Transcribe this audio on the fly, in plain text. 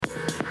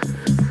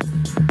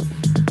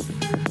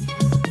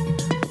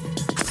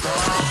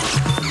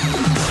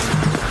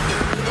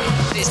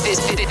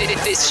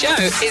This show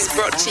is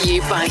brought to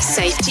you by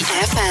Safety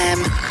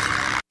FM.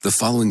 The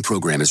following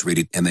program is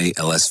rated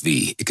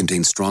MALSV. It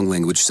contains strong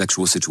language,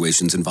 sexual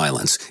situations, and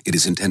violence. It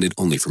is intended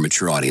only for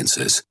mature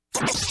audiences.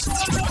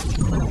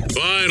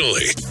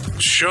 Finally,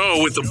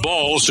 show with the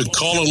balls to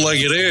call it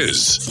like it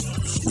is.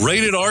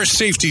 Rated R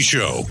Safety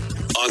Show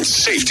on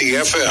Safety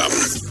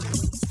FM.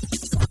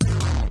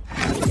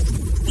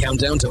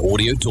 Countdown to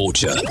audio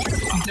torture.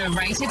 The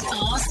Rated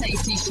R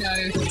Safety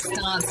Show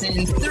starts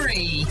in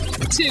 3,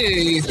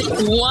 2,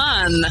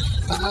 1.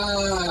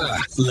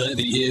 Let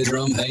the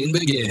eardrum pain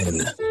begin.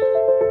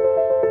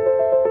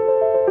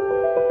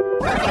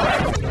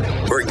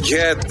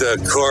 Forget the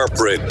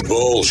corporate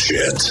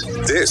bullshit.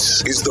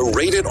 This is the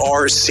Rated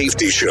R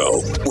Safety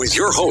Show with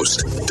your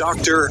host,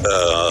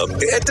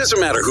 it doesn't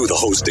matter who the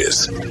host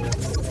is.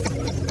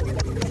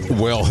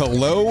 Well,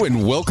 hello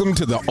and welcome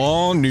to the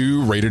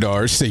all-new Rated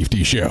R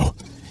Safety Show.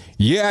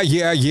 Yeah.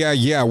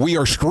 We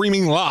are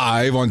streaming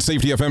live on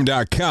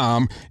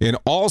safetyfm.com and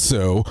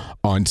also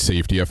on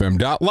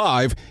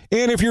safetyfm.live.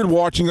 And if you're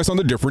watching us on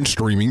the different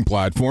streaming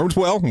platforms,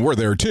 well, we're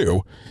there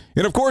too.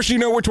 And of course, you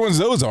know which ones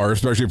those are,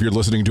 especially if you're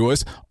listening to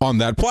us on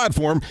that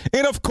platform.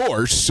 And of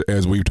course,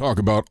 as we talk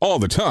about all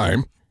the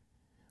time,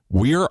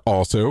 we are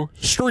also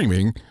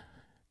streaming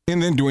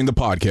and then doing the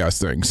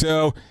podcast thing.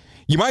 So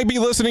you might be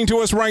listening to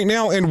us right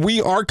now and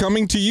we are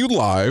coming to you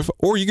live,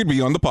 or you could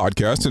be on the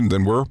podcast and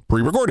then we're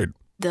pre-recorded.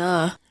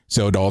 Duh.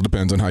 So it all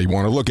depends on how you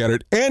want to look at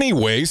it.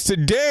 Anyways,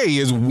 today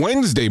is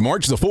Wednesday,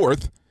 March the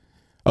 4th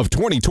of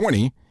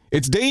 2020.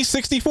 It's day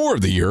 64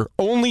 of the year,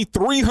 only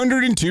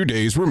 302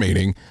 days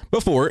remaining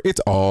before it's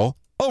all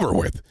over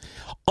with.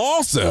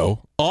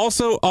 Also, if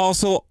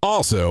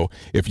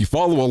you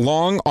follow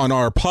along on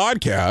our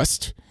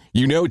podcast,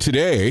 you know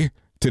today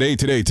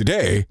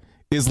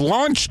is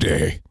launch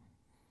day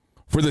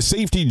for the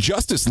Safety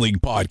Justice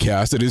League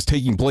podcast that is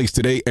taking place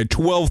today at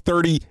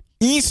 12:30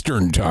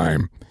 Eastern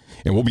Time.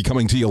 And we'll be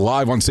coming to you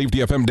live on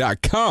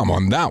safetyfm.com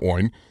on that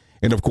one.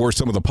 And of course,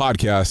 some of the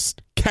podcast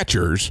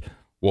catchers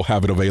will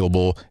have it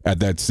available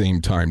at that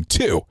same time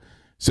too.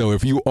 So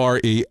if you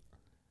are a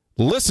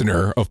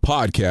listener of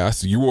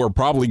podcasts, you are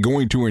probably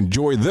going to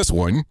enjoy this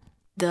one.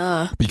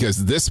 Duh.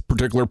 Because this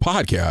particular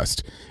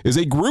podcast is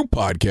a group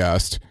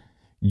podcast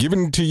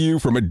given to you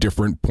from a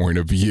different point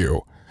of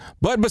view.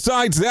 But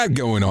besides that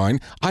going on,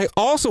 I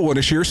also want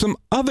to share some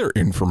other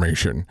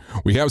information.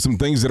 We have some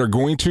things that are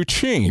going to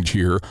change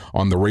here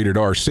on the Rated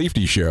R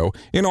Safety Show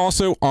and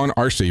also on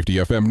our Safety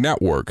FM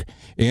network.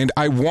 And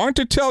I want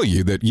to tell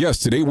you that, yes,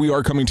 today we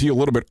are coming to you a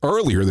little bit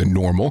earlier than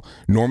normal.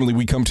 Normally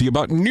we come to you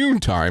about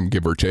noontime,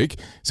 give or take.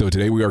 So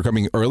today we are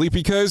coming early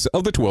because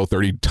of the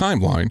 12:30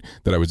 timeline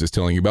that I was just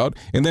telling you about.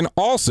 And then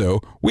also,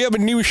 we have a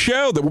new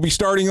show that will be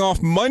starting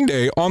off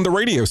Monday on the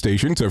radio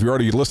station. So if you're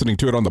already listening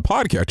to it on the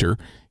podcatcher,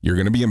 you're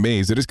going to be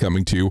amazed it is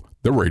coming to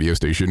the radio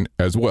station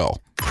as well.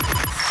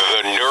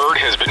 The nerd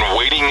has been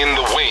waiting in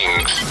the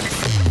wings,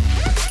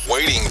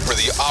 waiting for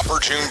the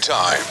opportune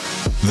time.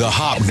 The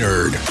Hop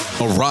Nerd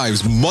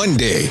arrives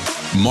Monday,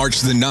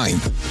 March the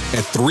 9th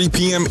at 3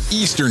 p.m.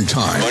 Eastern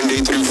Time. Monday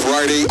through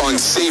Friday on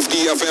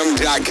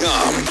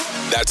safetyfm.com.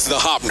 That's The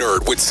Hop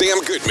Nerd with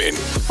Sam Goodman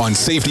On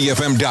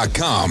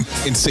safetyfm.com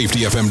and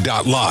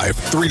safetyfm.live,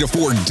 3 to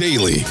 4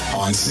 daily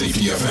on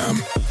Safety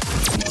FM.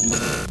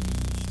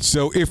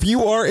 So if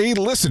you are a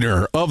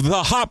listener of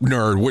The Hop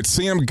Nerd with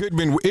Sam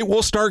Goodman, it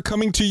will start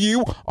coming to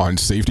you on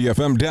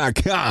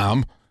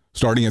safetyfm.com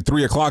starting at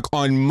 3 o'clock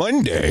on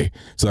Monday.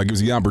 So that gives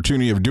you the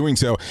opportunity of doing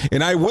so.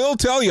 And I will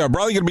tell you, I'm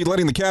probably going to be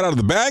letting the cat out of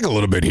the bag a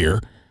little bit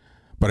here.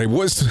 But I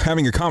was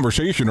having a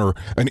conversation or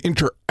an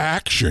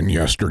interaction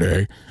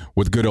yesterday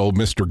with good old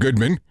Mr.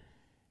 Goodman.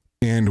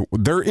 And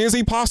there is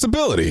a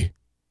possibility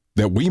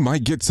that we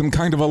might get some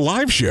kind of a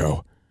live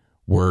show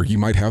where you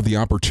might have the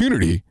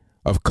opportunity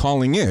of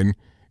calling in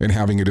and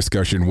having a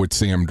discussion with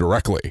Sam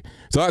directly.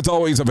 So that's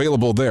always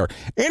available there.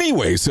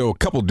 Anyway, so a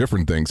couple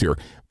different things here.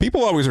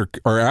 People always are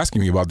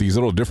asking me about these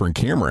little different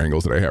camera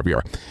angles that I have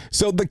here.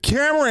 So the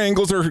camera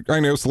angles are, I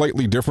know,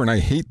 slightly different. I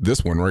hate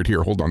this one right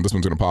here. Hold on, this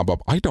one's going to pop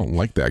up. I don't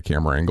like that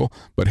camera angle,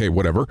 but hey,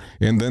 whatever.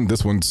 And then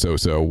this one's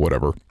so,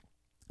 whatever.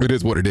 It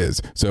is what it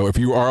is. So if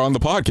you are on the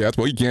podcast,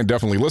 well, you can't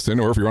definitely listen.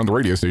 Or if you're on the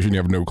radio station, you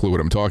have no clue what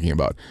I'm talking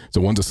about.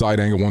 So one's a side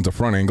angle, one's a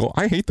front angle.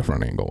 I hate the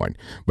front angle one.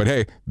 But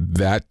hey,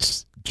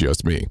 that's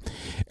just me.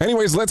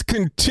 Anyways, let's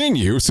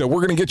continue. So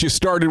we're going to get you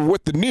started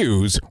with the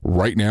news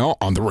right now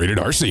on the Rated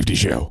R Safety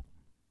Show.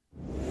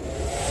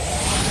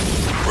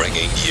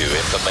 Bringing you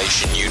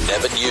information you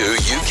never knew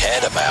you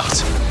cared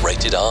about.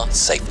 Rated R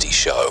Safety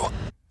Show.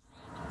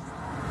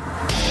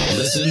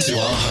 Listen to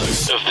our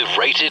host of the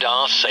Rated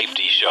R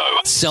Safety Show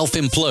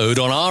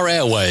self-implode on our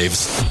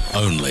airwaves,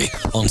 only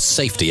on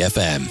Safety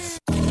FM.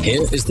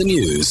 Here is the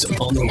news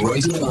on the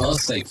Rated R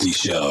Safety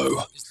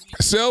Show.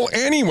 So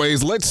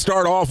anyways, let's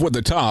start off with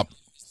the top.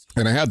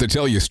 And I have to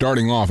tell you,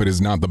 starting off, it is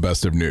not the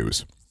best of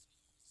news.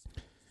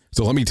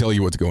 So let me tell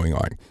you what's going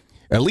on.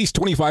 At least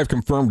 25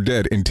 confirmed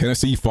dead in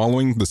Tennessee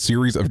following the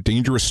series of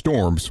dangerous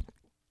storms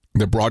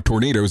that brought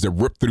tornadoes that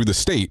ripped through the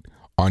state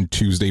on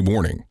Tuesday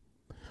morning.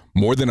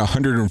 More than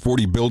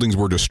 140 buildings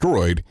were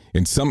destroyed.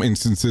 In some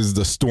instances,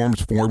 the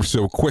storms formed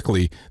so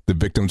quickly the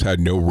victims had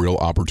no real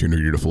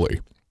opportunity to flee.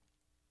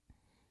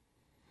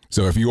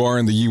 So if you are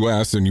in the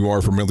U.S. and you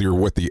are familiar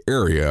with the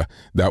area,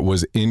 that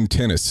was in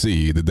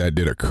Tennessee that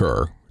did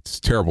occur. It's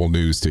terrible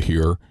news to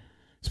hear,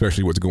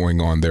 especially what's going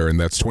on there. And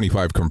that's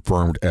 25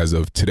 confirmed as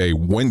of today,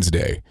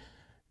 Wednesday.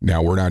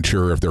 Now, we're not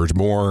sure if there's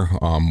more,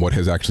 what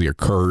has actually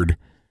occurred,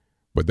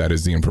 but that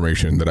is the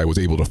information that I was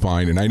able to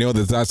find. And I know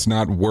that that's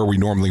not where we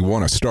normally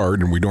want to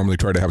start, and we normally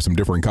try to have some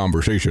different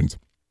conversations.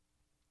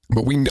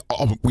 But we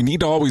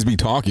need to always be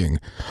talking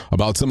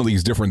about some of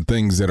these different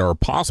things that are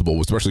possible,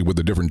 especially with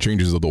the different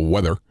changes of the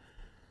weather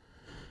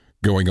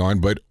going on.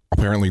 But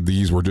apparently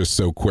these were just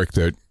so quick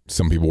that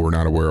some people were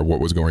not aware of what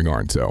was going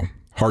on. So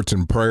hearts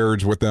and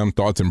prayers with them,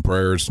 thoughts and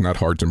prayers, not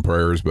hearts and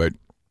prayers, but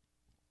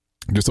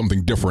just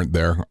something different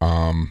there.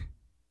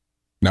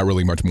 Not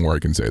really much more I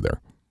can say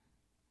there.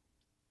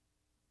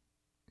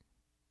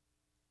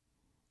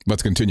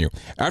 Let's continue.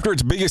 After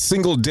its biggest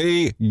single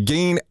day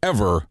gain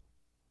ever,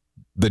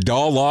 the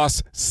Dow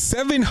lost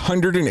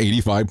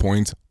 785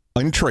 points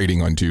on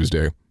trading on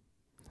Tuesday.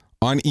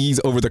 Unease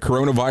over the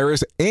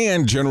coronavirus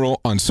and general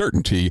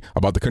uncertainty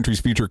about the country's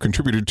future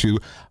contributed to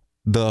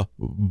the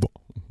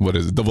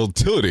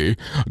volatility,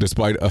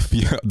 despite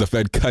the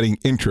Fed cutting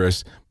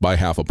interest by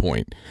 0.5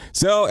 point.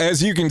 So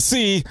as you can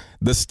see,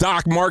 the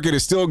stock market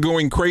is still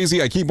going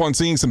crazy. I keep on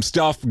seeing some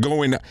stuff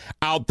going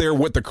out there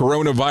with the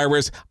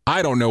coronavirus.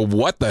 I don't know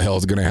what the hell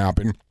is going to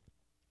happen.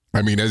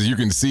 I mean, as you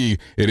can see,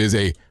 it is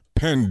a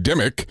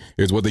pandemic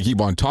is what they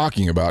keep on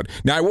talking about.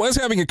 Now, I was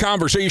having a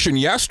conversation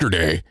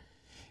yesterday,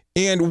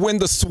 and when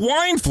the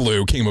swine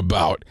flu came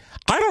about,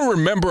 I don't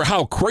remember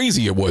how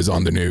crazy it was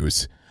on the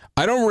news.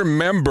 I don't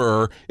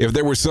remember if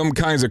there was some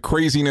kinds of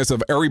craziness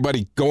of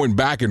everybody going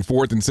back and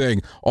forth and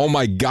saying, oh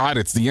my God,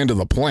 it's the end of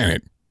the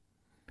planet.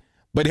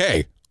 But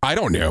hey, I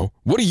don't know.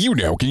 What do you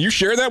know? Can you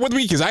share that with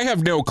me? Because I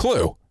have no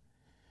clue.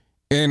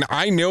 And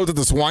I know that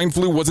the swine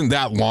flu wasn't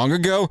that long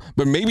ago,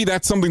 but maybe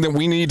that's something that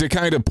we need to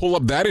kind of pull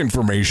up that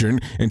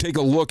information and take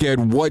a look at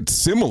what's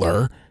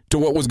similar to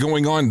what was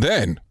going on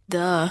then.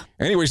 Duh.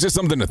 Anyways, just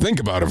something to think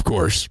about, of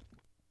course.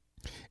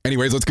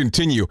 Anyways, let's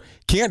continue.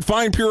 Can't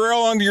find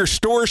Purell on your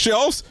store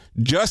shelves?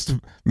 Just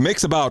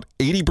mix about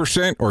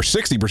 80% or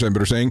 60%,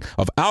 better saying,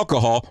 of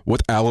alcohol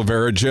with aloe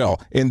vera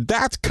gel. And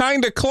that's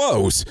kind of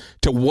close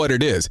to what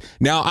it is.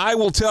 Now, I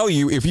will tell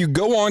you, if you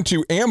go on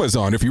to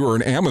Amazon, if you are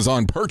an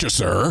Amazon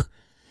purchaser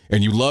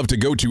and you love to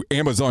go to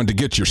Amazon to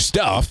get your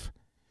stuff,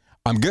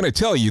 I'm going to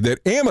tell you that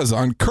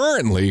Amazon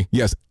currently,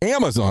 yes,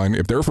 Amazon,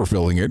 if they're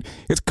fulfilling it,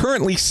 it's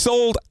currently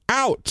sold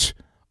out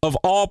of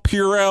all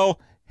Purell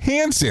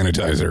hand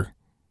sanitizer.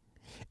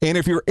 And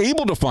if you're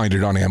able to find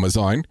it on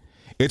Amazon,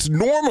 it's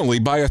normally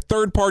by a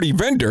third-party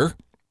vendor,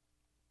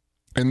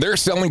 and they're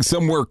selling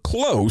somewhere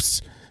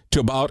close to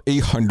about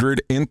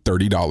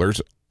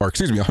 $130, or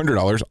excuse me,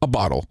 $100 a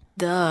bottle.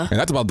 Duh. And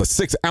that's about the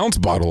 6-ounce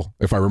bottle,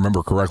 if I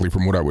remember correctly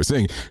from what I was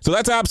saying. So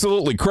that's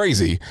absolutely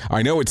crazy.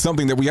 I know it's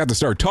something that we have to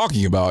start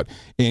talking about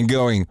and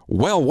going,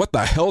 well, what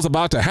the hell's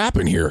about to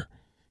happen here?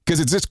 Because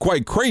it's just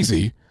quite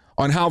crazy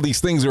on how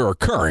these things are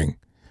occurring.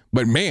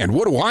 But man,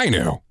 what do I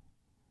know?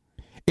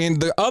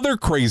 And the other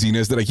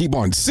craziness that I keep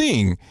on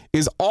seeing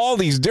is all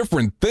these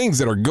different things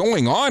that are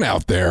going on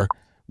out there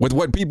with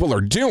what people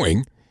are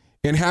doing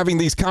and having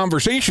these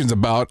conversations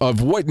about of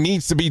what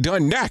needs to be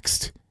done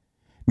next.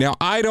 Now,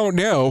 I don't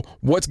know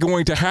what's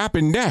going to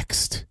happen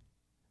next.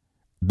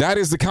 That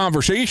is the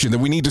conversation that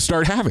we need to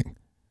start having.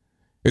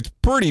 It's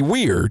pretty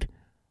weird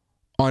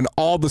on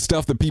all the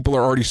stuff that people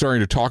are already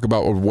starting to talk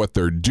about of what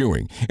they're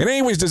doing. And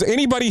anyways, does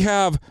anybody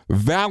have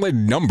valid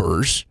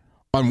numbers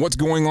on what's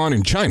going on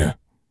in China?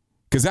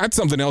 Because that's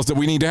something else that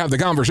we need to have the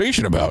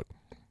conversation about.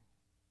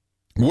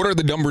 What are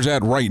the numbers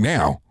at right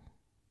now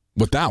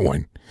with that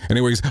one?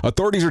 Anyways,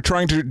 authorities are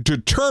trying to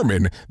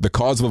determine the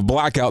cause of a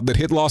blackout that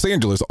hit Los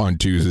Angeles on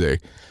Tuesday.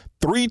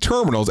 3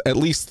 terminals, at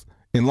least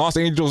in Los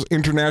Angeles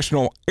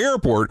International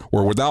Airport,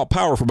 were without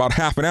power for about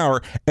half an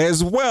hour,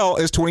 as well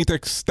as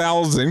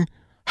 26,000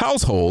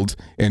 households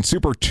and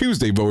Super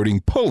Tuesday voting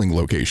polling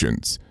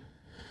locations.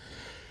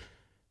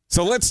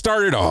 So let's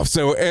start it off.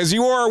 So as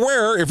you are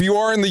aware, if you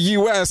are in the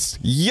U.S.,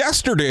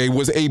 yesterday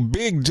was a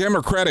big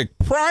Democratic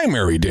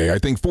primary day. I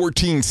think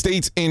 14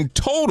 states in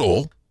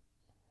total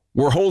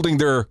were holding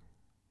their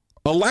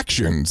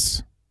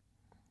elections.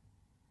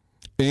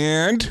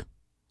 And,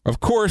 of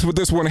course, with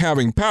this one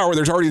having power,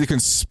 there's already the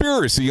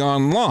conspiracy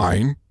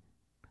online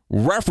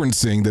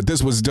referencing that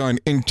this was done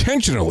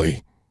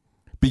intentionally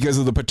because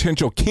of the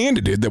potential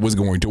candidate that was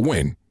going to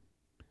win.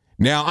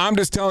 Now, I'm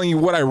just telling you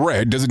what I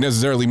read. Doesn't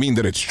necessarily mean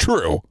that it's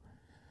true.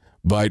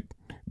 But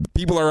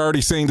people are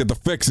already saying that the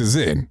fix is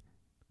in.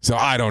 So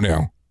I don't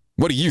know.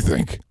 What do you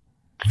think?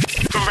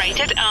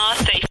 Rated R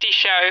Safety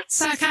Show.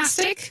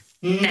 Sarcastic?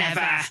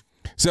 Never.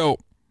 So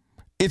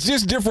it's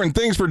just different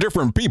things for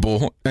different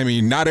people. I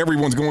mean, not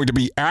everyone's going to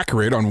be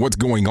accurate on what's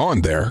going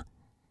on there.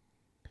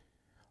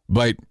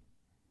 But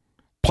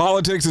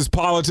politics is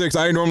politics.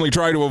 I normally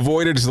try to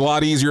avoid it. It's a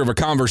lot easier of a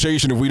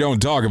conversation if we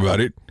don't talk about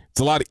it. It's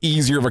a lot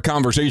easier of a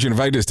conversation if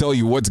I just tell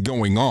you what's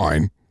going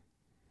on,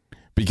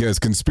 because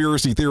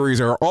conspiracy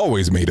theories are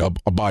always made up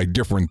by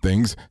different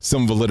things,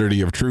 some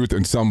validity of truth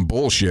and some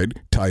bullshit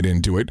tied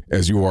into it,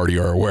 as you already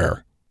are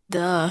aware.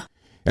 Duh.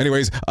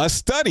 Anyways, a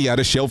study out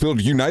of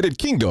Sheffield, United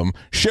Kingdom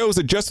shows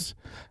that just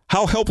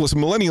how helpless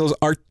millennials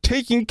are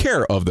taking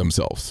care of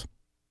themselves.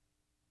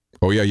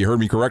 Oh yeah, you heard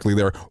me correctly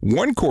there.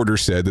 1/4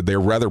 said that they'd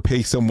rather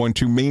pay someone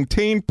to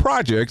maintain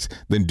projects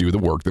than do the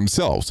work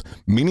themselves,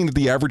 meaning that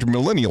the average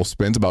millennial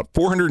spends about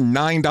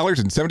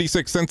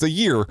 $409.76 a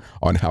year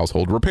on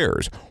household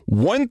repairs.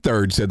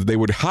 1/3 said that they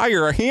would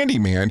hire a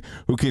handyman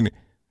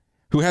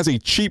who has a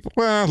cheap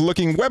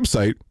looking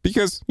website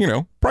because,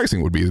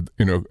 pricing would be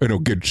in a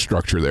good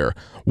structure there.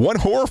 One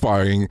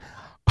horrifying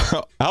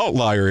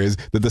outlier is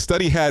that the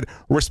study had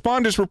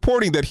respondents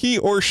reporting that he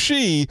or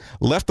she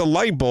left the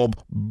light bulb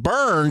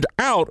burned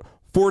out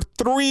for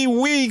 3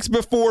 weeks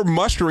before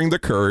mustering the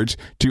courage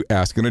to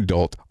ask an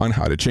adult on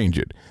how to change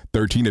it.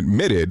 13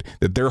 admitted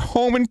that their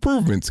home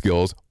improvement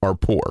skills are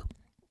poor.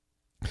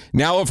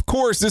 Now, of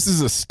course, this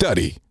is a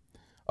study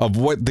of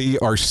what they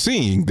are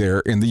seeing there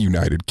in the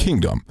United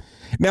Kingdom.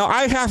 Now,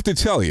 I have to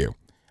tell you,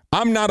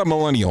 I'm not a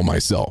millennial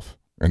myself,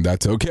 and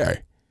that's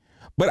okay.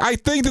 But I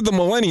think that the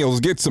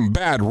millennials get some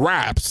bad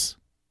raps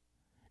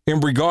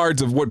in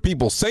regards of what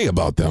people say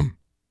about them.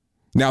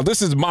 Now,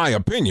 this is my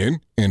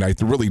opinion, and I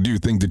really do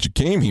think that you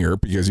came here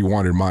because you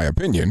wanted my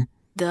opinion.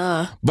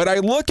 Duh. But I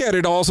look at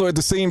it also at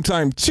the same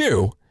time,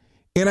 too,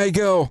 and I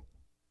go,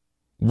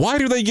 why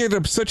do they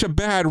get such a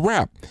bad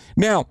rap?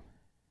 Now,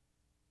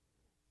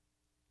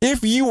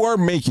 if you are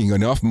making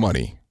enough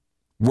money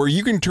where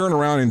you can turn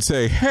around and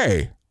say,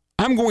 hey,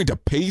 I'm going to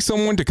pay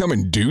someone to come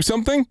and do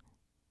something,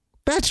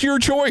 that's your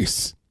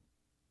choice.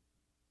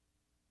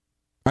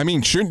 I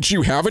mean, shouldn't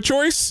you have a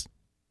choice?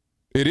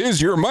 It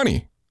is your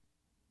money.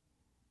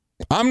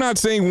 I'm not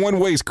saying one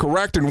way's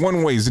correct and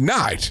one way's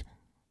not,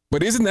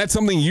 but isn't that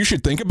something you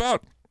should think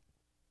about?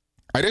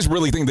 I just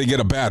really think they get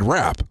a bad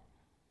rap.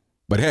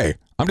 But hey,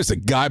 I'm just a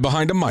guy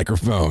behind a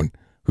microphone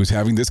who's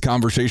having this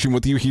conversation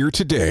with you here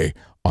today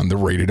on the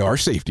Rated R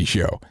Safety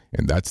Show.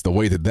 And that's the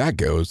way that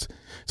goes.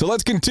 So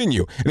let's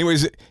continue.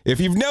 Anyways, if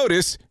you've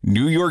noticed,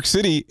 New York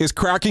City is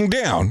cracking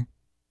down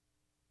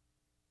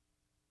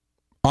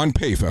on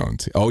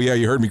payphones. Oh yeah,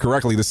 you heard me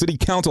correctly. The city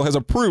council has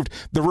approved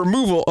the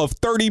removal of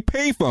 30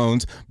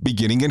 payphones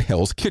beginning in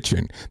Hell's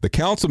Kitchen. The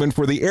councilman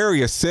for the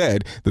area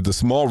said that the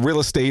small real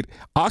estate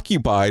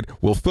occupied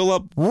will free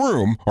up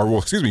room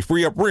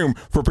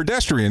for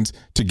pedestrians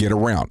to get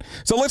around.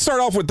 So let's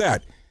start off with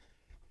that.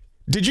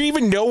 Did you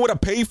even know what a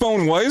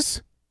payphone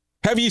was?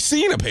 Have you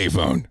seen a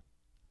payphone?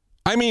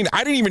 I mean,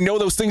 I didn't even know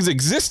those things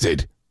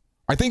existed.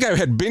 I think I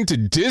had been to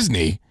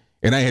Disney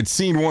and I had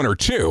seen one or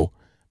two.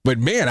 But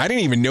man, I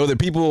didn't even know that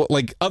people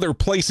like other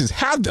places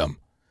had them.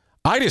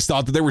 I just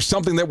thought that there was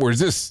something that was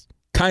just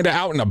kind of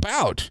out and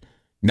about.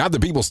 Not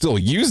that people still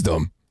use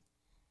them.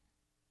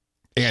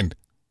 And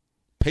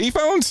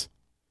payphones?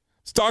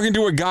 I was talking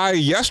to a guy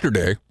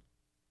yesterday,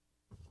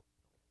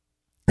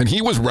 and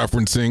he was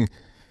referencing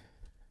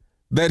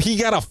that he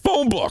got a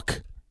phone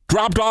book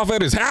dropped off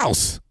at his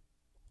house.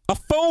 A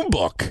phone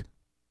book.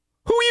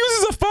 Who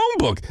uses a phone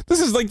book? This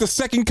is like the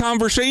second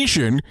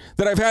conversation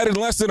that I've had in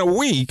less than a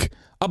week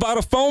about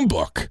a phone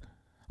book.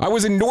 I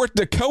was in North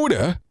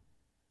Dakota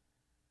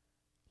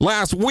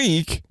last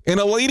week, and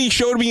a lady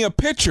showed me a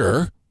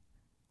picture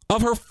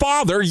of her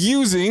father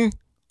using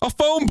a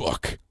phone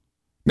book.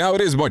 Now,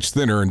 it is much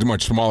thinner and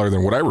much smaller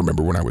than what I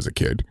remember when I was a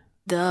kid.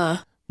 Duh.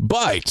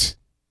 But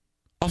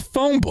a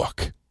phone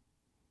book.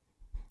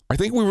 I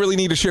think we really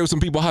need to show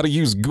some people how to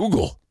use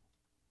Google.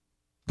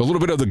 A little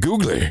bit of the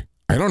Googly.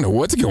 I don't know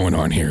what's going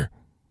on here.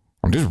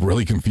 I'm just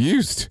really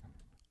confused.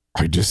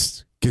 I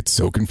just get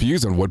so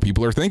confused on what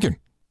people are thinking.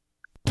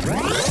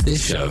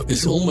 This show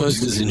is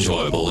almost as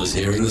enjoyable as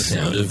hearing the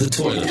sound of the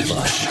toilet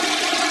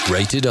flush.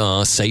 Rated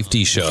R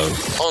Safety Show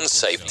on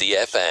Safety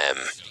FM.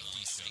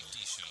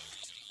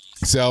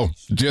 So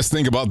just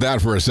think about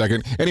that for a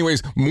second.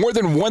 Anyways, more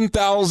than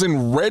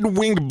 1,000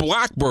 red-winged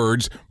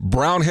blackbirds,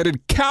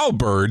 brown-headed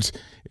cowbirds,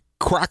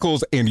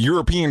 crackles, and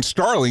European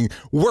starling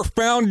were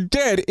found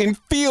dead in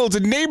fields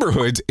and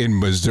neighborhoods in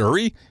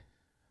Missouri.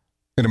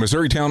 In a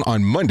Missouri town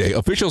on Monday,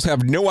 officials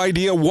have no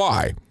idea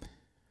why.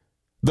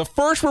 The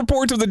first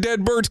reports of the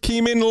dead birds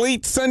came in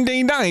late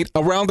Sunday night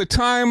around the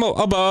time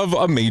above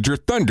a major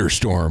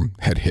thunderstorm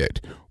had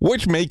hit,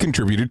 which may have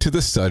contributed to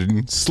the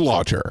sudden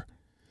slaughter.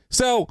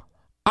 So,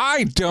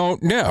 I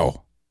don't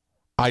know.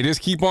 I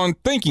just keep on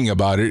thinking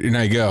about it and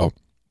I go,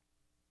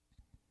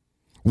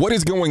 what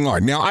is going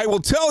on? Now, I will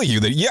tell you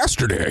that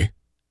yesterday,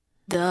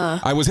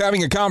 I was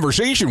having a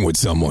conversation with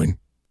someone,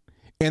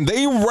 and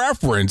they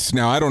referenced,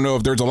 now I don't know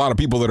if there's a lot of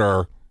people that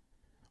are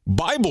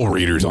Bible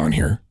readers on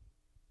here,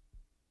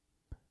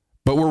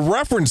 but we're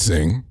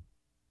referencing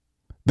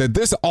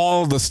that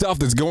all the stuff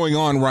that's going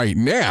on right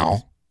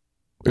now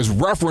is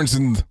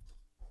referencing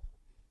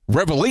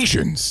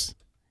Revelations,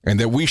 and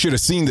that we should have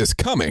seen this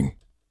coming.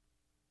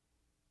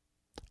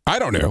 I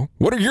don't know.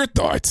 What are your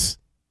thoughts?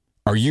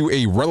 Are you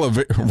a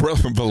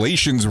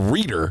Revelations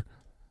reader?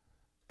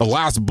 The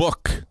last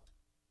book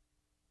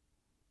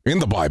in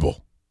the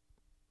Bible.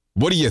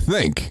 What do you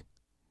think?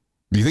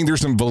 Do you think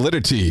there's some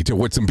validity to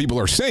what some people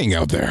are saying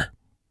out there?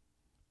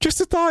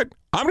 Just a thought.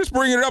 I'm just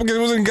bringing it up because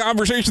it was a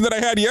conversation that I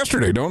had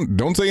yesterday.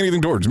 Don't say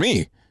anything towards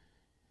me.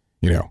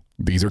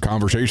 These are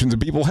conversations that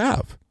people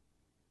have.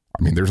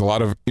 I mean, there's a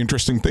lot of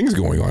interesting things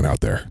going on out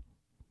there.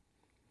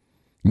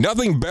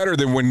 Nothing better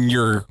than when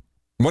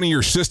one of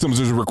your systems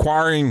is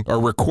requiring or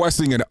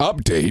requesting an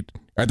update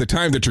at the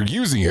time that you're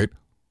using it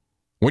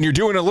when you're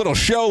doing a little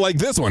show like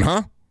this one,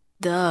 huh?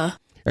 Duh.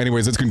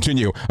 Anyways, let's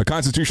continue. A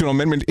constitutional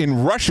amendment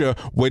in Russia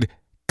would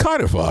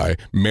codify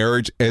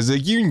marriage as a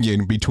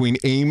union between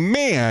a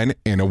man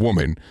and a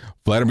woman.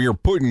 Vladimir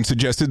Putin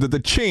suggested that the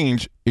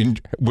change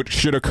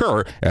should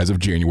occur as of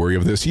January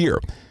of this year.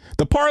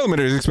 The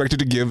parliament is expected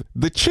to give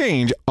the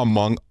change,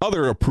 among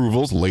other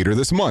approvals, later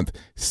this month,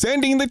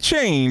 sending the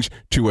change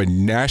to a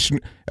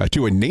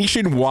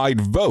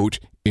nationwide vote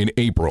in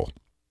April.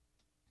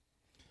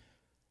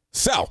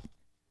 So,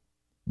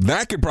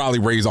 that could probably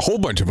raise a whole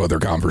bunch of other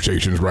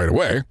conversations right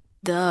away.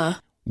 Duh.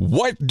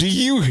 What do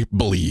you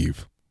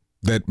believe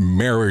that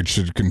marriage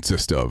should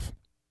consist of?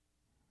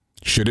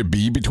 Should it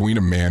be between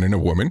a man and a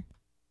woman?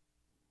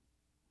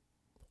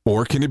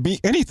 Or can it be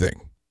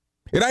anything?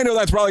 And I know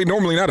that's probably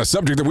normally not a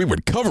subject that we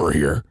would cover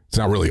here. It's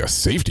not really a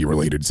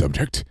safety-related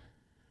subject.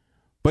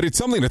 But it's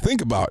something to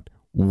think about.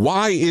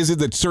 Why is it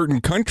that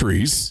certain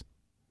countries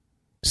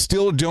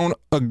still don't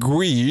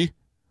agree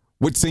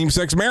with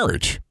same-sex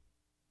marriage?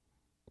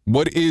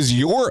 What is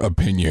your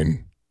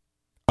opinion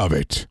of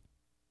it?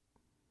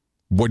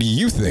 What do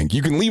you think?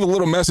 You can leave a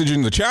little message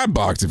in the chat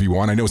box if you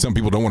want. I know some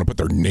people don't want to put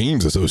their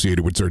names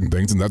associated with certain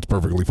things, and that's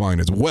perfectly fine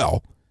as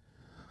well.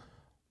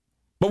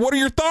 But what are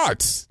your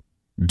thoughts?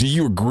 Do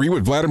you agree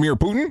with Vladimir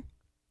Putin?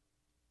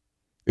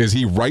 Is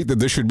he right that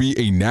this should be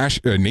a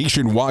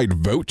nationwide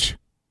vote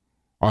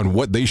on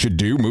what they should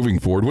do moving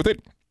forward with it?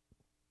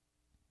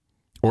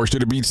 Or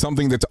should it be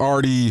something that's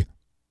already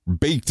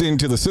baked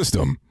into the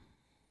system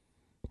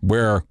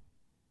where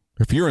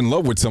if you're in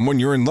love with someone,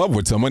 you're in love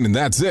with someone, and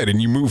that's it,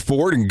 and you move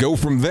forward and go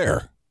from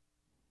there?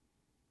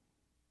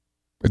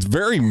 It's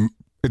very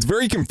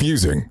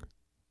confusing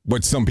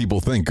what some people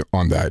think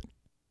on that,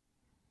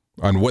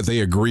 on what they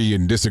agree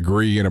and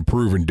disagree and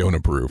approve and don't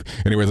approve.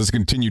 Anyway, let's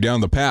continue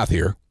down the path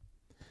here.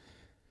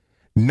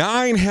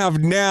 9 have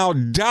now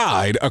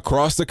died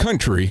across the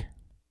country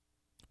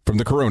from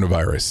the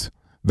coronavirus.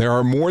 There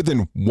are more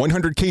than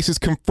 100 cases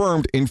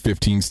confirmed in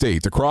 15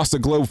 states. Across the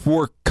globe,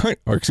 4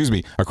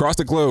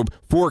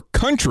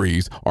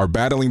 countries are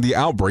battling the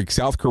outbreak: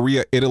 South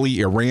Korea, Italy,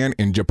 Iran,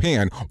 and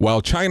Japan,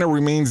 while China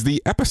remains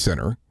the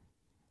epicenter.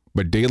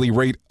 But daily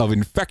rate of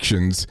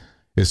infections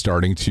is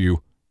starting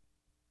to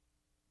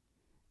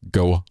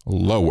go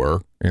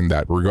lower in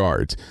that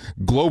regards.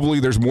 Globally,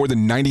 there's more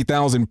than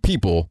 90,000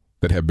 people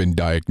that have been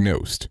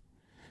diagnosed.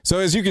 So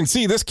as you can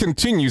see, this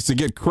continues to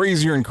get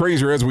crazier and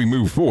crazier as we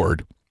move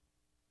forward.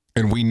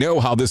 And we know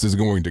how this is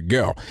going to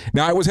go.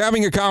 Now, I was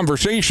having a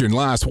conversation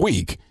last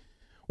week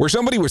where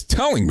somebody was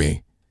telling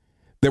me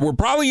that we're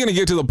probably going to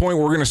get to the point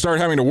where we're going to start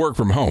having to work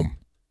from home.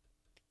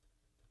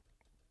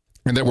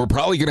 And that we're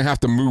probably going to have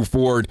to move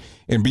forward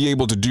and be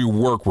able to do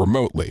work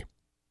remotely.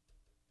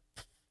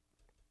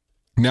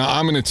 Now,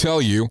 I'm going to tell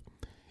you,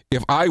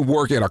 if I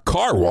work at a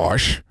car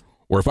wash,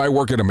 or if I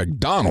work at a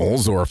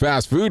McDonald's or a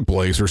fast food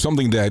place, or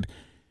something that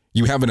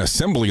you have an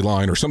assembly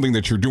line or something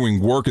that you're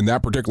doing work in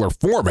that particular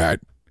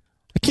format,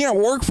 I can't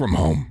work from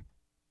home.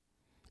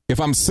 If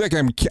I'm sick,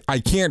 I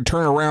can't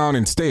turn around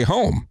and stay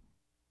home.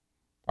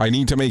 I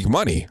need to make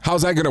money.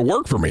 How's that going to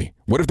work for me?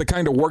 What if the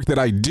kind of work that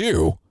I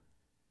do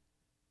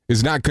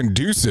is not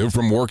conducive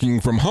from working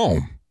from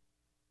home?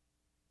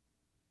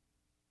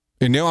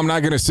 And no, I'm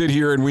not going to sit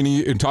here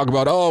and talk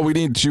about, we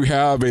need to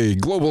have a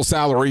global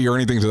salary or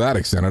anything to that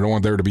extent. I don't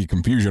want there to be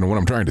confusion on what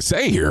I'm trying to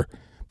say here.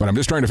 But I'm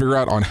just trying to figure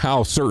out on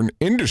how certain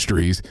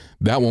industries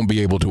that won't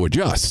be able to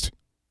adjust.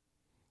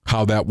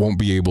 How that won't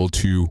be able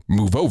to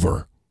move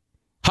over.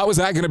 How is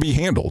that going to be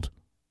handled?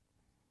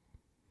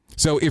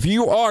 So if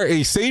you are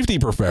a safety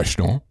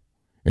professional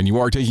and you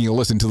are taking a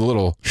listen to the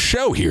little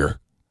show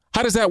here,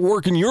 how does that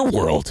work in your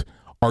world?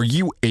 Are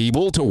you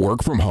able to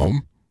work from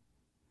home?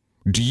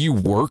 Do you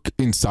work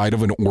inside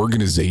of an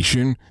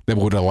organization that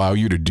would allow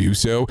you to do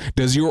so?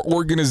 Does your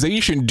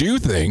organization do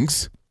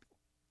things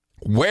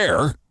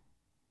where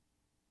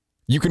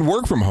you can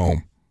work from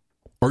home?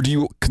 Or do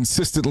you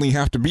consistently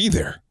have to be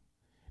there?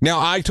 Now,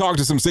 I talk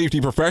to some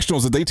safety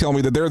professionals that they tell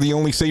me that they're the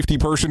only safety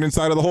person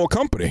inside of the whole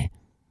company.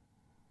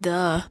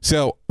 Duh.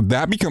 So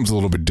that becomes a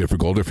little bit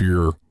difficult if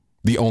you're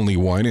the only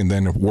one and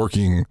then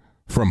working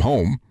from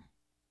home.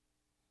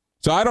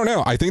 So I don't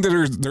know. I think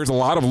that there's a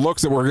lot of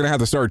looks that we're going to have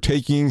to start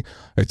taking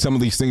at some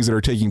of these things that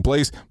are taking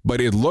place.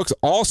 But it looks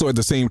also at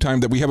the same time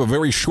that we have a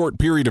very short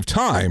period of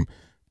time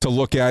to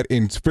look at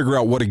and figure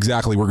out what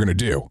exactly we're going to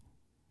do.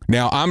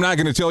 Now, I'm not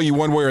going to tell you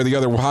one way or the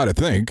other how to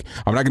think.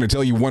 I'm not going to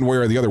tell you one way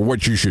or the other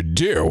what you should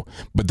do.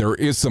 But there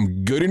is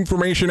some good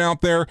information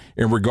out there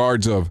in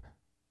regards of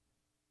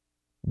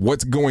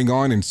what's going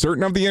on in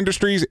certain of the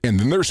industries, and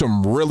then there's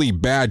some really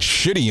bad,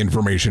 shitty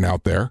information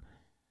out there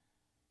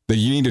that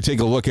you need to take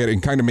a look at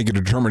and kind of make a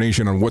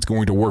determination on what's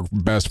going to work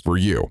best for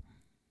you.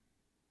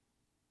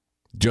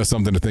 Just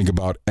something to think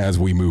about as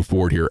we move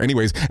forward here.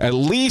 Anyways, at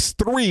least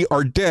 3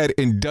 are dead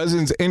and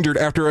dozens injured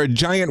after a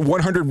giant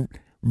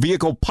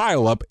 100-vehicle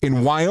pileup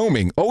in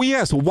Wyoming. Oh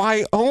yes,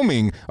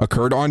 Wyoming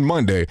occurred on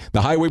Monday.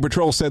 The Highway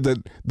Patrol said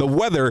that the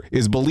weather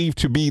is believed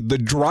to be the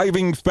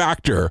driving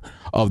factor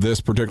of this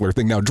particular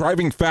thing. Now,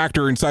 driving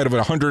factor inside of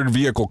a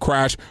 100-vehicle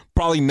crash,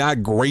 probably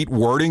not great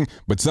wording,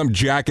 but some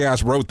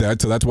jackass wrote that,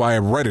 so that's why I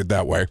read it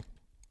that way.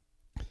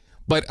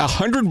 But a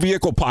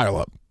 100-vehicle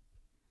pileup.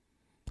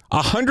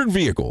 100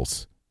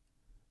 vehicles.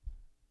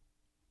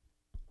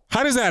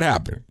 How does that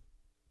happen?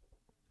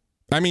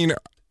 I mean,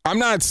 I'm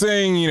not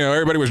saying,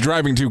 everybody was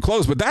driving too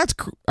close, but that's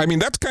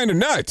kind of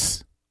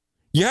nuts.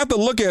 You have to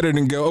look at it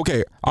and go,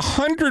 okay,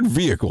 100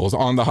 vehicles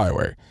on the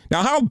highway.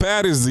 Now, how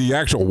bad is the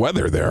actual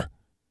weather there?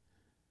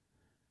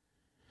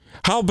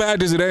 How bad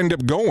does it end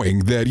up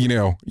going that,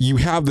 you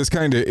have this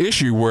kind of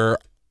issue where,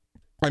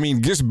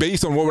 just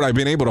based on what I've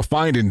been able to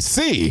find and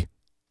see,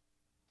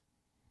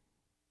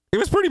 it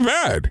was pretty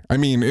bad.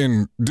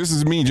 And this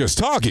is me just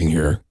talking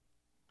here.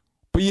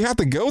 But you have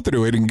to go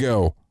through it and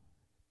go,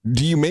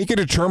 do you make a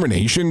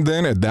determination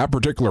then at that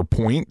particular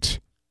point?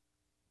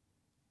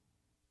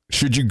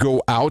 Should you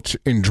go out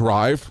and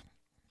drive?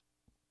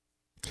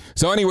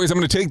 So anyways, I'm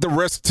going to take the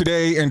risk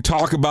today and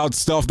talk about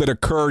stuff that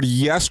occurred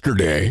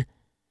yesterday.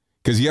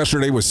 Because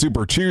yesterday was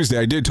Super Tuesday.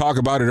 I did talk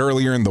about it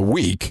earlier in the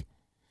week.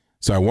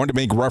 So I wanted to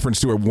make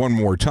reference to it one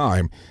more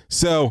time.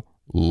 So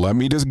let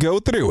me just go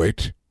through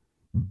it.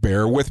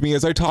 Bear with me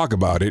as I talk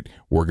about it.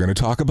 We're going to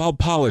talk about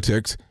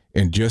politics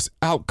and just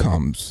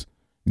outcomes,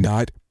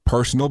 not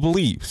personal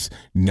beliefs,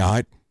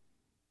 not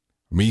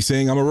me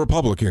saying I'm a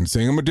Republican,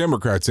 saying I'm a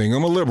Democrat, saying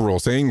I'm a liberal,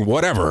 saying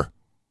whatever.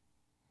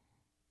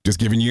 Just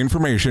giving you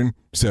information.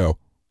 So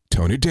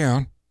tone it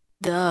down.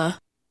 Duh.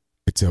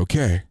 It's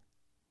okay.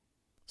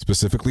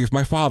 Specifically if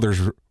my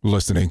father's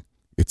listening,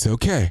 it's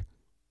okay.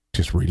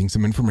 Just reading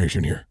some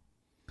information here.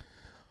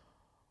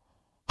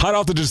 Hot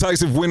off the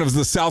decisive win of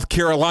the South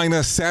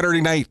Carolina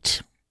Saturday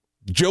night,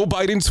 Joe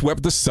Biden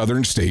swept the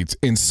southern states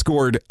and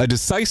scored a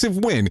decisive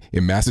win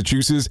in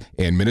Massachusetts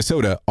and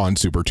Minnesota on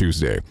Super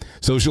Tuesday.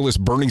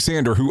 Socialist Bernie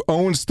Sanders, who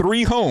owns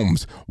 3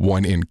 homes,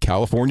 one in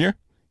California,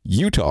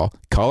 Utah,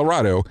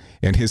 Colorado,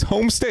 and his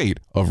home state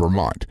of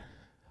Vermont.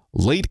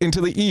 Late into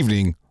the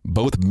evening,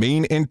 both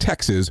Maine and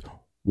Texas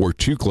were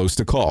too close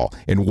to call.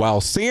 And while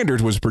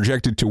Sanders was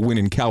projected to win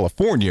in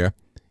California,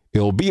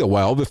 it'll be a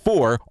while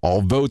before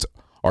all votes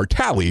are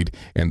tallied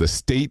and the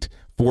state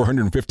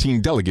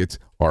 415 delegates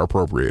are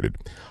appropriated.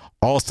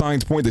 All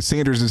signs point that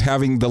Sanders is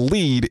having the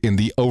lead in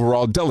the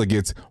overall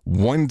delegates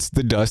once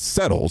the dust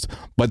settles,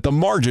 but the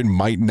margin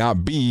might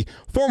not be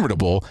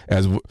formidable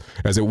as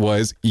it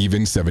was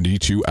even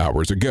 72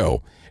 hours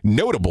ago.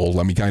 Notable,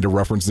 let me kind of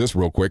reference this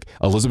real quick,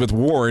 Elizabeth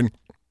Warren,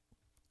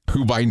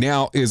 who by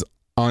now is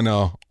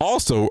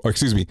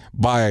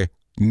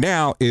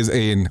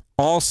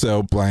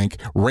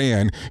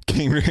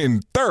came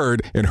in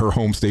third in her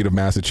home state of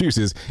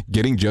Massachusetts,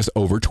 getting just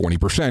over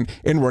 20%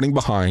 and running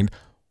behind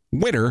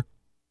winner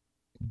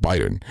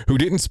Biden, who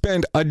didn't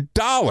spend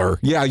 $1.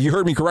 Yeah, you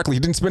heard me correctly. He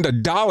didn't spend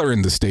 $1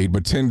 in the state,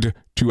 but tend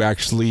to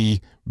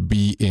actually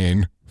be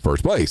in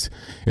first place.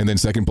 And then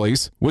second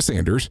place was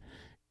Sanders.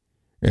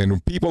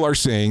 And people are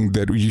saying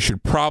that you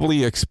should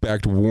probably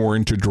expect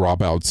Warren to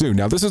drop out soon.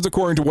 Now, this is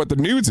according to what the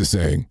news is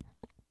saying.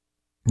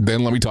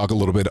 Then let me talk a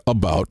little bit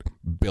about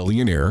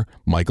billionaire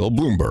Michael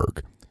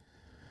Bloomberg.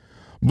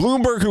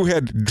 Bloomberg, who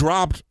had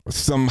dropped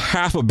some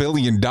 $500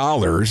 million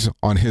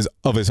on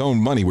his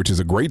own money, which is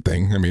a great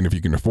thing. If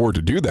you can afford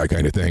to do that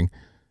kind of thing,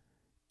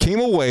 came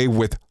away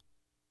with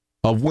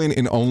a win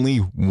in only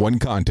one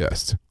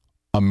contest,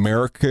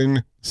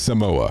 American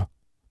Samoa.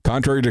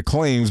 Contrary to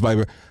claims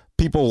by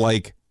people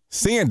like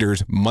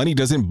Sanders, money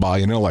doesn't buy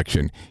an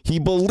election. He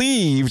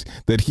believed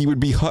that he would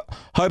be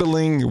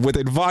huddling with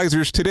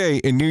advisors today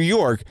in New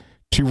York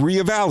to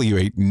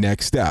reevaluate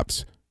next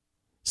steps.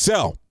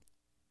 So,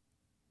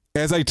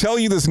 as I tell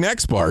you this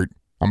next part,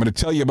 I'm going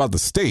to tell you about the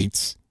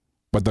states,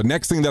 but the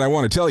next thing that I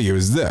want to tell you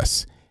is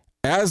this.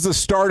 As the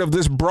start of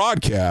this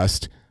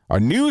broadcast, a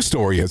news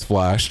story has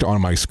flashed on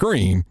my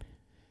screen,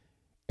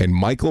 and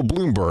Michael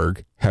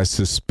Bloomberg has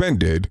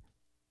suspended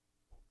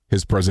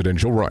his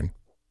presidential run.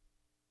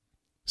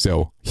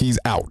 So he's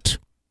out.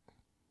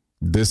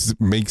 This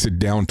makes it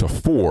down to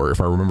 4,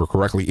 if I remember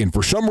correctly. And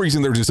for some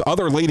reason, there's this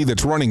other lady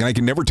that's running, and I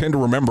can never tend to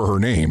remember her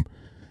name.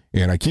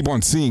 And I keep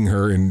on seeing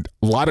her, and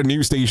a lot of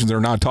news stations are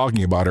not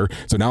talking about her.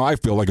 So now I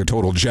feel like a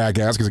total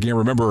jackass because I can't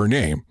remember her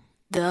name.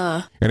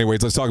 Duh.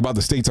 Anyways, let's talk about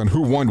the states on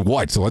who won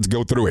what. So let's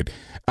go through it.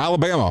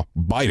 Alabama,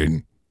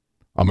 Biden.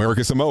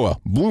 America Samoa,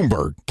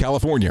 Bloomberg.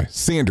 California,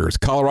 Sanders.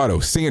 Colorado,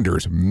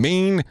 Sanders.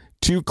 Maine,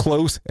 too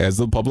close as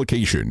the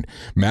publication.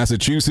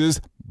 Massachusetts,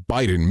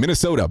 Biden.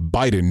 Minnesota,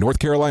 Biden. North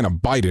Carolina,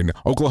 Biden.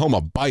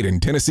 Oklahoma, Biden.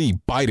 Tennessee,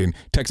 Biden.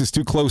 Texas,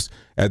 too close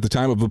at the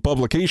time of the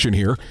publication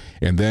here.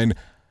 And then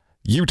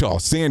Utah,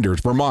 Sanders.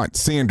 Vermont,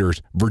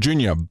 Sanders.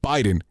 Virginia,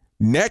 Biden.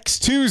 Next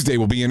Tuesday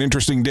will be an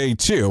interesting day,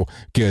 too,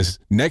 because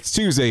next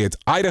Tuesday it's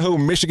Idaho,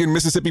 Michigan,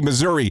 Mississippi,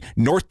 Missouri,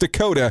 North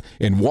Dakota,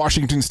 and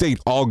Washington State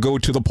all go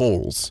to the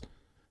polls.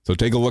 So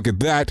take a look at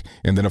that.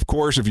 And then, of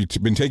course, if you've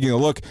been taking a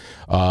look,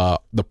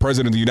 the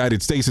President of the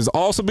United States has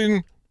also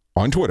been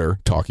on Twitter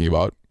talking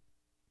about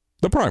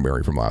the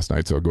primary from last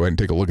night. So go ahead and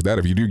take a look at that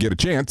if you do get a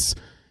chance.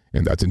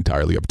 And that's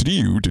entirely up to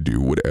you to do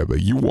whatever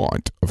you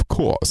want, of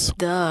course.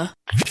 Duh.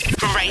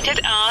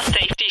 Rated R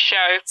Safety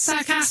Show.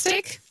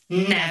 Sarcastic?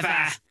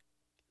 Never.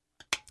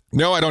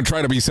 No, I don't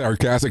try to be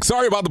sarcastic.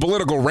 Sorry about the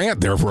political rant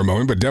there for a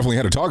moment, but definitely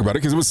had to talk about it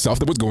because it was stuff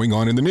that was going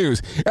on in the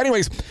news.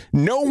 Anyways,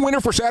 no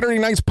winner for Saturday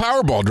night's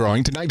Powerball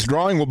drawing. Tonight's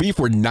drawing will be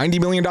for $90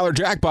 million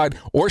jackpot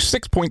or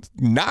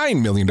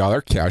 $6.9 million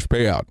cash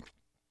payout.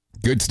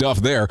 Good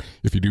stuff there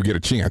if you do get a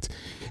chance.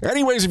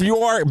 Anyways, if you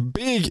are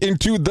big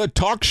into the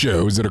talk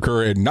shows that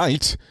occur at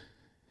night,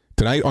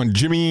 tonight on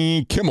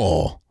Jimmy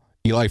Kimmel,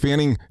 Eli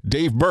Fanning,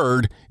 Dave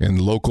Bird,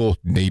 and local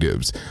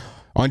natives.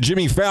 On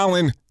Jimmy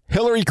Fallon,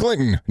 Hillary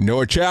Clinton,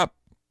 Noah Chapp,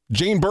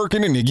 Jane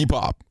Birkin, and Iggy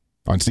Pop.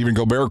 On Stephen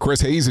Colbert,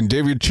 Chris Hayes, and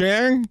David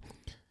Chang,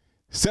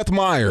 Seth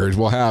Meyers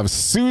will have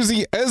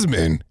Susie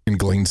Esmond and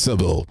Glenn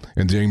Sybil.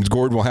 And James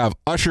Gord will have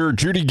Usher,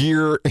 Judy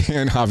Gear,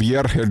 and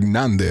Javier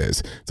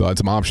Hernandez. So that's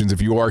some options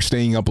if you are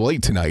staying up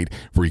late tonight,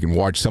 where you can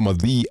watch some of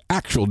the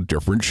actual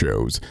different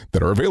shows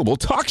that are available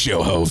talk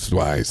show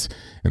host-wise.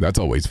 And that's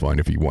always fun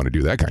if you want to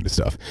do that kind of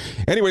stuff.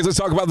 Anyways, let's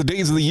talk about the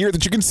days of the year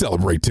that you can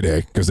celebrate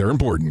today, because they're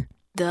important.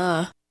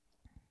 Duh.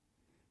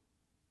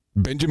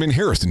 Benjamin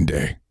Harrison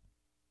Day.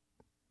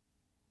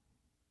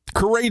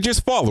 Courageous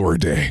Follower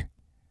Day.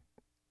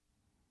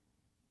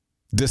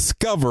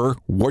 Discover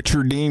What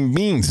Your Name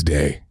Means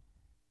Day.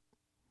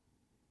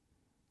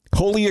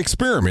 Holy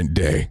Experiment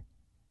Day.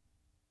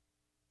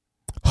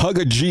 Hug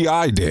a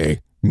GI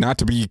Day, not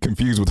to be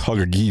confused with Hug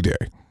a Gee Day.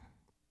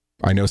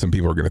 I know some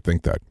people are going to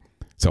think that.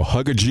 So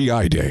Hug a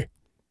GI Day.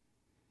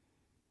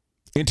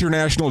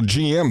 International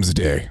GMs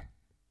Day.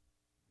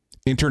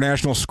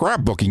 International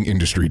Scrapbooking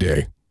Industry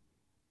Day.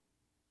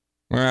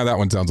 Well, that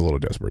one sounds a little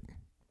desperate.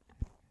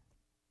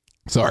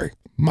 Sorry,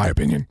 my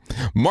opinion.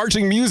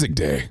 Marching Music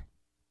Day.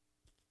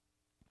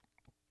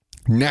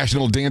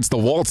 National Dance the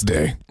Waltz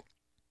Day.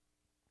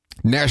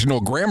 National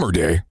Grammar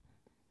Day.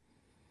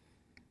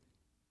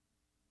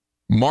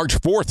 March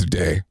 4th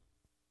Day.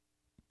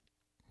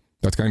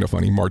 That's kind of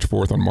funny. March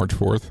 4th on March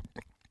 4th.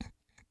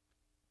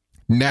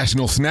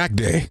 National Snack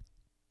Day.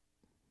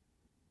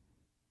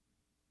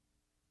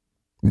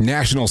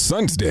 National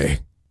Sons Day. I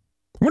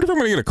wonder if I'm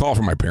going to get a call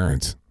from my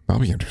parents.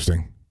 That'll be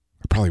interesting.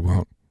 I probably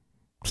won't.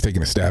 Just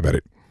taking a stab at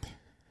it.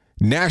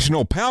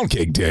 National Pound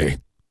Cake Day.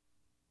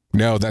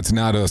 No, that's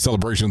not a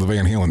celebration of the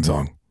Van Halen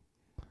song.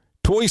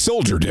 Toy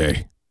Soldier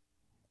Day.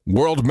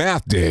 World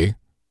Math Day.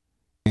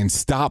 And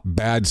Stop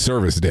Bad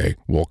Service Day.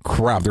 Well,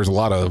 crap, there's a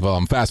lot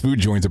of fast food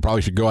joints that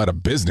probably should go out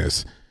of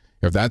business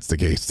if that's the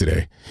case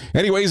today.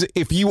 Anyways,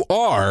 if you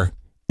are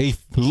a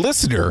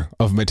listener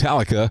of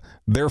Metallica,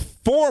 their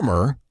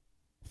former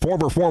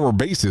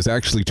bassist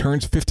actually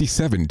turns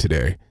 57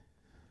 today.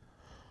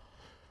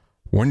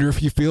 Wonder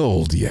if you feel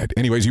old yet.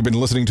 Anyways, you've been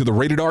listening to the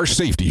Rated R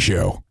Safety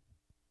Show.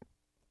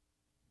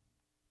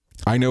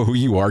 I know who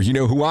you are. You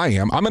know who I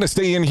am. I'm going to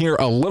stay in here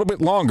a little bit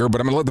longer, but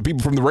I'm going to let the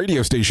people from the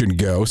radio station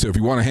go. So if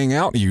you want to hang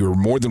out, you're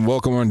more than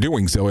welcome on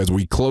doing so as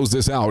we close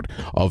this out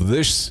of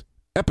this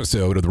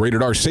episode of the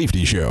Rated R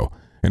Safety Show.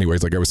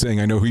 Anyways, like I was saying,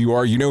 I know who you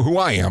are. You know who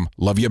I am.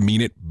 Love you.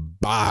 Mean it.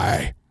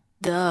 Bye.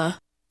 Duh.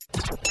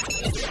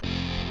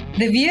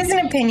 The views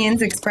and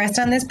opinions expressed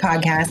on this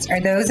podcast are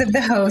those of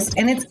the host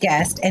and its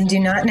guest and do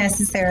not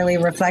necessarily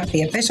reflect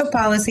the official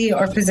policy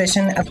or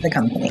position of the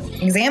company.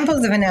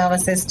 Examples of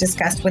analysis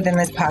discussed within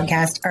this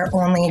podcast are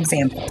only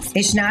examples.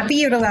 They should not be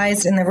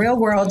utilized in the real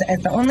world as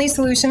the only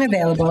solution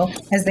available,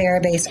 as they are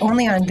based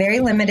only on very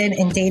limited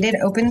and dated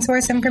open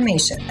source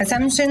information.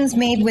 Assumptions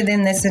made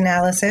within this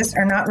analysis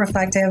are not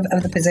reflective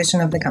of the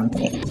position of the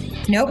company.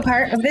 No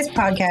part of this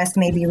podcast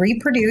may be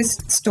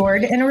reproduced,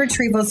 stored in a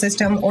retrieval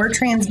system, or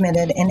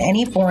transmitted in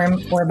any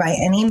form or by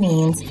any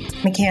means,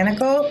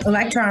 mechanical,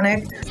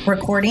 electronic,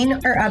 recording,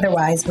 or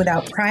otherwise,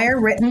 without prior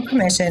written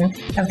permission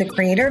of the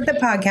creator of the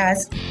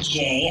podcast,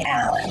 Jay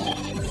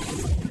Allen.